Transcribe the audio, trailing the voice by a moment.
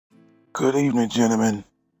Good evening, gentlemen.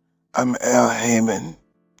 I'm Al Haymon,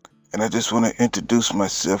 and I just want to introduce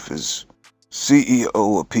myself as CEO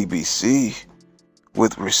of PBC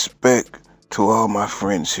with respect to all my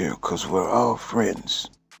friends here, because we're all friends.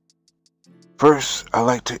 First, I'd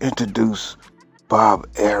like to introduce Bob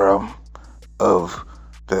Aram of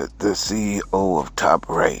the CEO of Top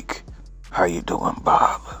Rank. How you doing,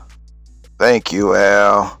 Bob? Thank you,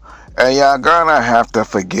 Al. And y'all gonna have to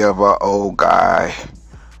forgive our old guy.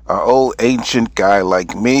 An old ancient guy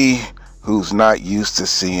like me who's not used to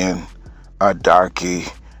seeing a darky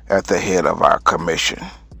at the head of our commission.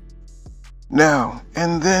 Now,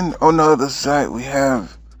 and then on the other side we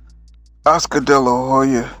have Oscar De La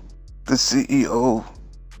Hoya, the CEO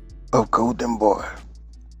of Golden Boy.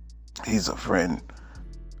 He's a friend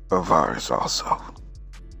of ours also.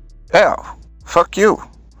 Hell, fuck you.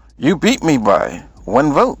 You beat me by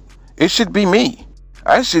 1 vote. It should be me.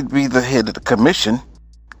 I should be the head of the commission.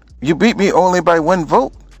 You beat me only by 1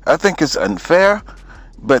 vote. I think it's unfair,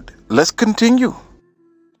 but let's continue.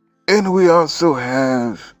 And we also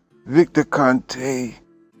have Victor Conte,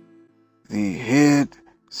 the head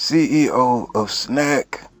CEO of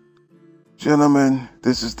Snack. Gentlemen,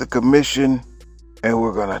 this is the commission, and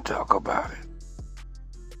we're going to talk about it.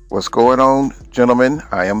 What's going on, gentlemen?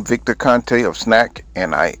 I am Victor Conte of Snack,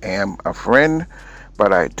 and I am a friend,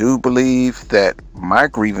 but I do believe that my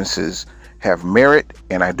grievances have merit,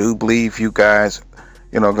 and I do believe you guys,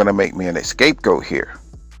 going to make me an scapegoat here.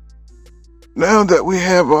 Now that we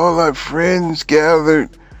have all our friends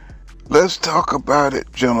gathered, let's talk about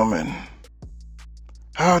it, gentlemen.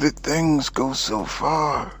 How did things go so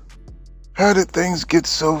far? How did things get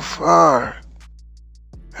so far?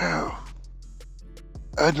 How?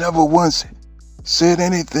 I never once said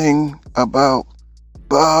anything about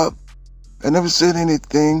Bob. I never said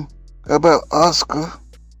anything about Oscar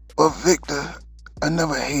or Victor. I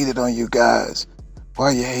never hated on you guys. Why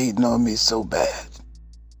are you hating on me so bad?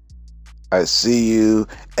 I see you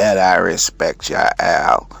and I respect you,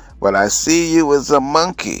 Al. But I see you as a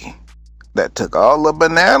monkey that took all the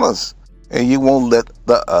bananas and you won't let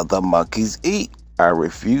the other monkeys eat. I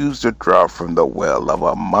refuse to draw from the well of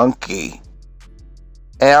a monkey.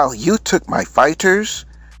 Al, you took my fighters.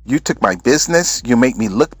 You took my business. You make me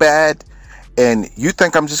look bad. And you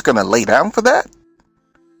think I'm just going to lay down for that?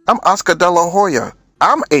 I'm Oscar De La Hoya.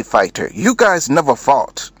 I'm a fighter. You guys never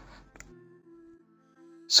fought.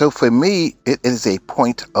 So for me, it is a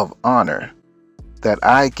point of honor that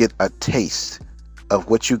I get a taste of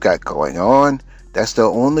what you got going on. That's the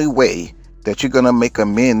only way that you're going to make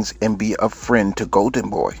amends and be a friend to Golden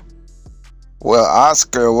Boy. Well,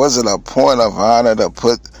 Oscar, was it a point of honor to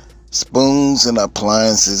put spoons and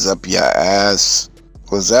appliances up your ass?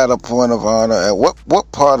 Was that a point of honor? And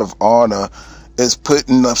what part of honor is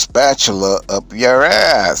putting a spatula up your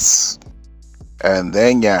ass? And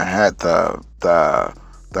then you had the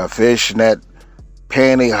fishnet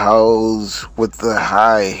pantyhose with the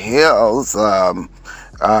high heels. I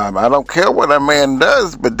don't care what a man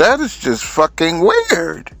does, but that is just fucking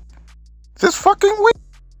weird. Just fucking weird.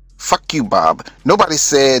 Fuck you, Bob. Nobody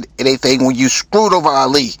said anything when you screwed over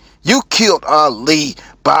Ali. You killed Ali,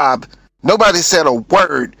 Bob. Nobody said a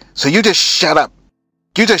word, so you just shut up.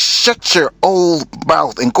 You just shut your old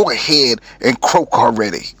mouth and go ahead and croak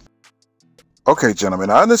already. Okay,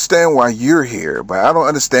 gentlemen, I understand why you're here, but I don't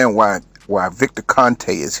understand why Victor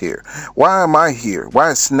Conte is here. Why am I here?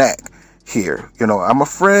 Why is Snack here? I'm a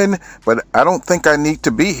friend, but I don't think I need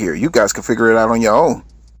to be here. You guys can figure it out on your own.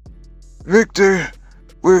 Victor,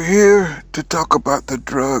 we're here to talk about the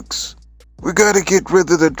drugs. We gotta get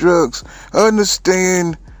rid of the drugs. I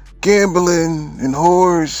understand gambling and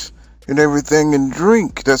whores and everything and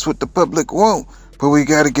drink. That's what the public want. But we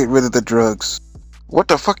gotta get rid of the drugs. What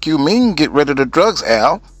the fuck you mean get rid of the drugs,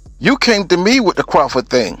 Al? You came to me with the Crawford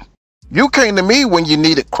thing. You came to me when you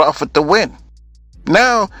needed Crawford to win.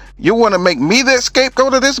 Now, you want to make me the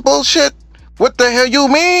scapegoat of this bullshit? What the hell you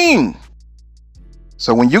mean?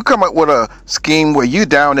 So when you come up with a scheme where you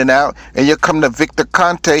down and out and you come to Victor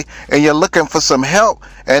Conte and you're looking for some help,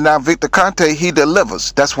 and now Victor Conte, he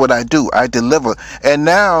delivers. That's what I do. I deliver. And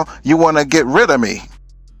now you want to get rid of me.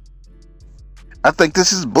 I think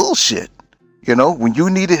this is bullshit. When you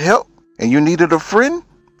needed help and you needed a friend,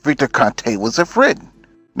 Victor Conte was a friend.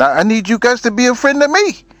 Now I need you guys to be a friend to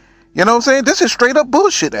me. You know what I'm saying? This is straight up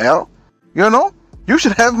bullshit, Al. You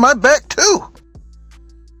should have my back too.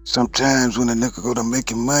 Sometimes when a nigga go to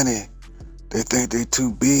making money, they think they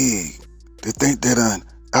too big. They think they done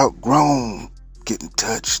outgrown getting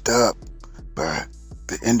touched up by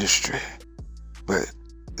the industry. But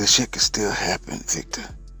the shit can still happen, Victor.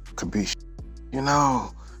 Could be,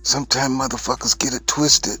 sometimes motherfuckers get it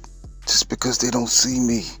twisted. Just because they don't see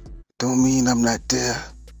me, don't mean I'm not there.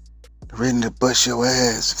 Ready to bust your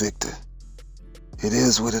ass, Victor. It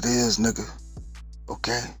is what it is, nigga.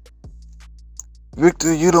 Okay?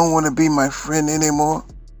 Victor, you don't want to be my friend anymore?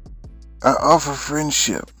 I offer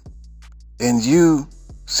friendship, and you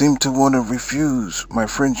seem to want to refuse my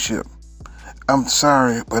friendship. I'm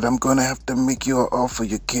sorry, but I'm gonna have to make you an offer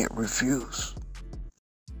you can't refuse.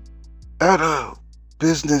 Out of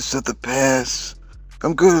business of the past,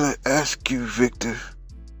 I'm gonna ask you, Victor,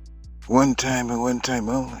 one time and one time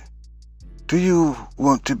only. Do you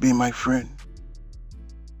want to be my friend?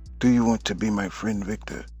 Do you want to be my friend,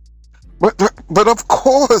 Victor? But of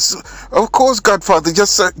course, Godfather.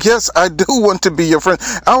 Yes, I do want to be your friend.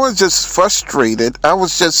 I was just frustrated. I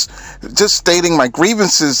was just stating my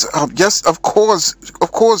grievances. Yes, of course,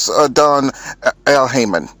 Don Al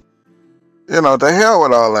Haymon. You know, the hell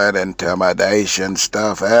with all that intimidation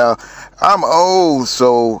stuff, Al. I'm old,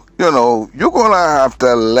 so, you know, you're gonna have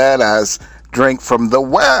to let us drink from the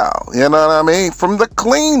well. You know what I mean? From the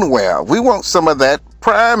clean well. We want some of that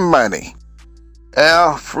prime money.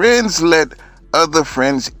 Al, friends let other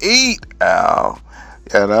friends eat, Al.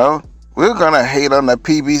 You know, we're gonna hate on the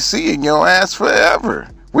PBC in your ass forever.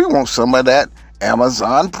 We want some of that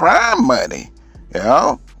Amazon Prime money. You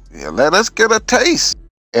know, let us get a taste.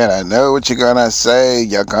 And I know what you're gonna say.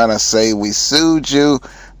 You're gonna say we sued you,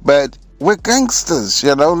 but we're gangsters.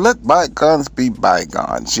 You know, let bygones be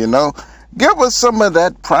bygones. You know, give us some of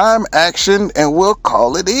that prime action, and we'll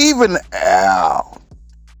call it even, Al.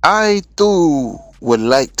 I too would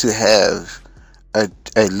like to have a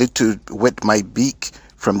little wet my beak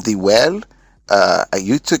from the well.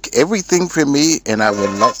 You took everything from me, and I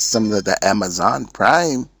would like some of the Amazon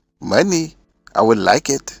Prime money. I would like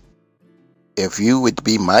it. If you would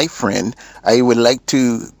be my friend, I would like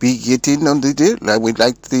to be getting on the deal. I would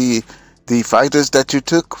like the fighters that you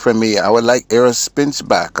took from me. I would like Errol Spence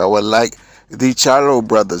back. I would like the Charlo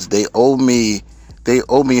brothers. They owe me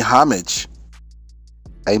homage.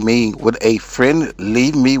 I mean, would a friend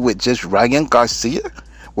leave me with just Ryan Garcia?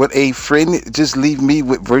 Would a friend just leave me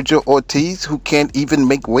with Virgil Ortiz, who can't even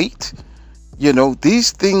make weight? You know,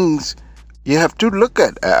 these things you have to look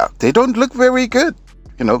at, Al. They don't look very good.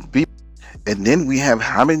 You know, and then we have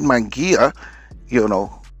Haymon Mangia, you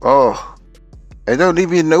know, oh, I don't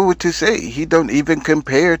even know what to say. He don't even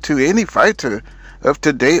compare to any fighter of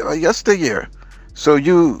today or yesteryear. So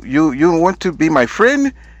you want to be my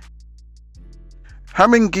friend?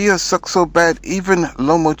 Haymon Mangia sucks so bad, even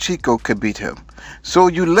Lomo Chico could beat him. So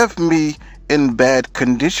you left me in bad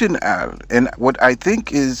condition, Al. And what I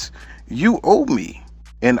think is you owe me,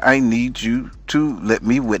 and I need you to let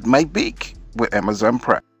me wet my beak with Amazon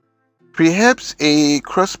Prime. Perhaps a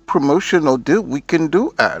cross promotional deal we can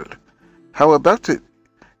do, Al. How about it?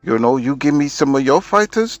 You know, you give me some of your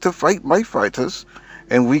fighters to fight my fighters,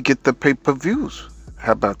 and we get the pay-per-views.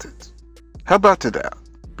 How about it? How about it, Al?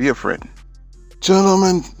 Be a friend.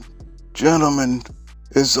 Gentlemen,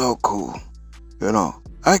 it's all cool. You know,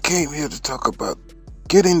 I came here to talk about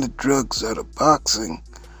getting the drugs out of boxing,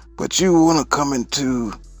 but you want to come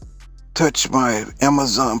into touch my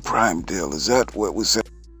Amazon Prime deal. Is that what we said?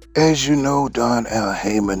 As you know, Don Al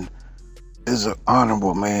Haymon is an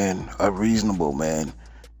honorable man, a reasonable man,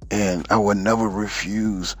 and I would never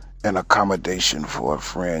refuse an accommodation for a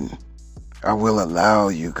friend. I will allow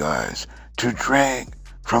you guys to drink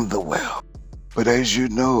from the well. But as you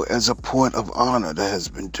know, as a point of honor, there has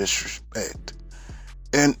been disrespect.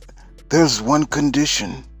 And there's one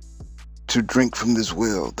condition to drink from this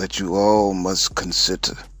well that you all must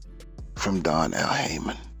consider from Don Al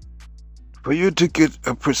Haymon. For you to get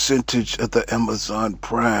a percentage of the Amazon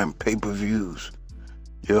Prime pay-per-views,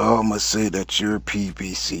 you all must say that you're a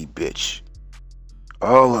PBC bitch.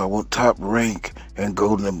 All I want Top Rank and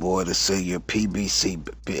Golden Boy to say you're PBC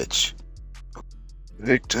bitch.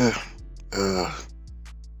 Victor,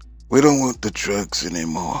 we don't want the drugs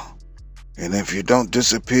anymore. And if you don't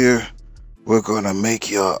disappear, we're gonna make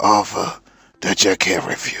you an offer that you can't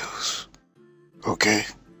refuse. Okay?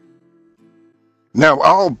 Now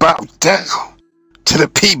all bow down to the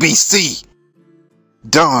PBC,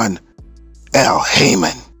 Don Al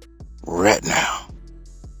Haymon, right now.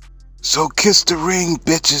 So kiss the ring,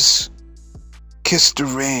 bitches. Kiss the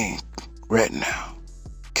ring right now.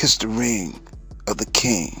 Kiss the ring of the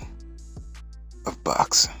king of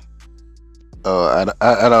boxing. Oh, I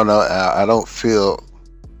don't know. I don't feel.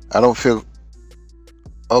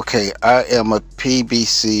 Okay, I am a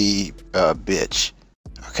PBC bitch.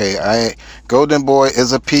 Okay, Golden Boy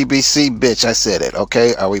is a PBC bitch. I said it.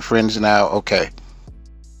 Okay, are we friends now? Okay.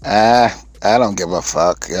 I don't give a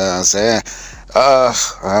fuck. You know what I'm saying?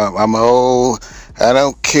 I'm old. I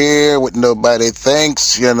don't care what nobody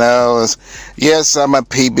thinks, you know. Yes, I'm a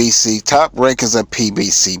PBC. Top Rank is a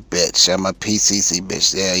PBC bitch. I'm a PCC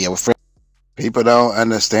bitch. Yeah. People don't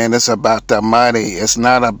understand. It's about the money. It's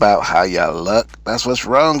not about how y'all look. That's what's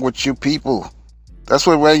wrong with you people. That's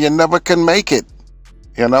where you never can make it.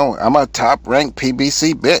 You know, I'm a top ranked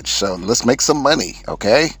PBC bitch. So let's make some money,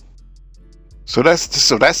 okay? So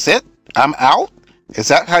that's it. I'm out. Is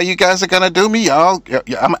that how you guys are gonna do me, y'all?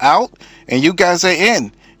 I'm out, and you guys are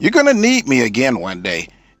in. You're gonna need me again one day.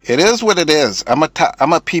 It is what it is. I'm a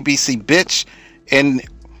PBC bitch, and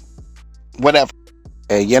whatever.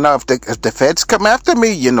 Hey, you know, if the feds come after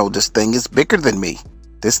me, you know, this thing is bigger than me.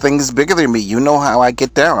 This thing is bigger than me. You know how I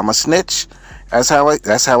get down. I'm a snitch. That's how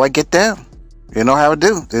I get down. You know how I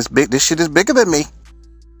do. This shit is bigger than me.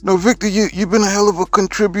 No, Victor, you've been a hell of a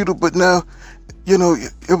contributor, but now, you know,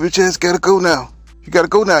 your bitch ass gotta go now. You gotta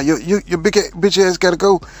go now. Your big bitch ass gotta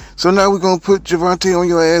go. So now we're gonna put Javante on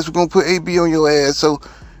your ass. We're gonna put AB on your ass. So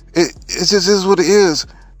it just is what it is.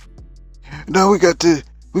 Now we got to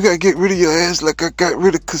get rid of your ass like I got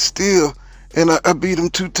rid of Castile, and I beat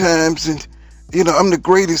him 2 times, and you know I'm the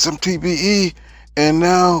greatest. I'm TBE, and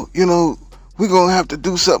now you know we're gonna have to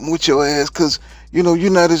do something with your ass, cause you know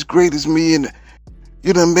you're not as great as me, and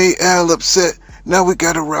you done made Al upset. Now we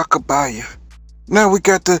gotta rock-a-bye you. Now we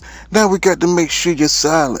got to make sure you're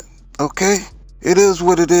silent, okay? It is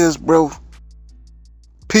what it is, bro.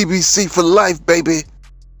 PBC for life, baby.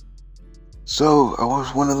 So I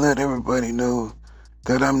just want to let everybody know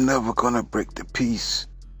that I'm never gonna break the peace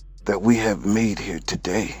that we have made here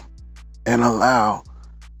today, and allow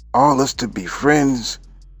all us to be friends,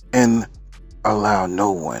 and allow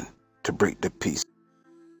no one to break the peace.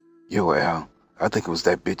 Yo, Al, I think it was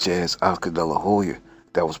that bitch ass Oscar De La Hoya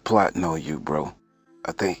that was plotting on you, bro.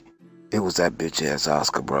 I think it was that bitch ass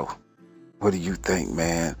Oscar, bro. What do you think,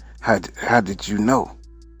 man? How did you know?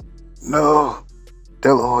 No,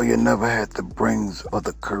 De La Hoya never had the brains or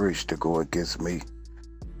the courage to go against me.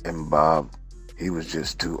 And Bob, he was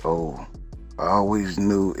just too old. I always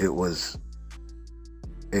knew it was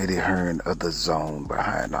Eddie Hearn of the Zone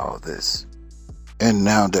behind all this. And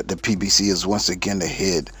now that the PBC is once again the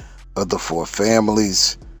head of the 4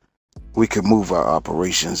 families, we can move our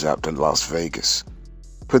operations out to Las Vegas.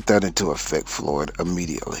 Put that into effect, Floyd,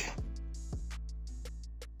 immediately.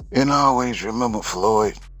 And always remember,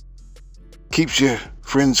 Floyd, keeps your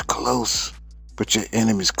friends close, but your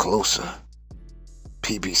enemies closer.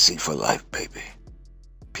 PBC for life, baby.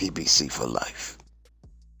 PBC for life.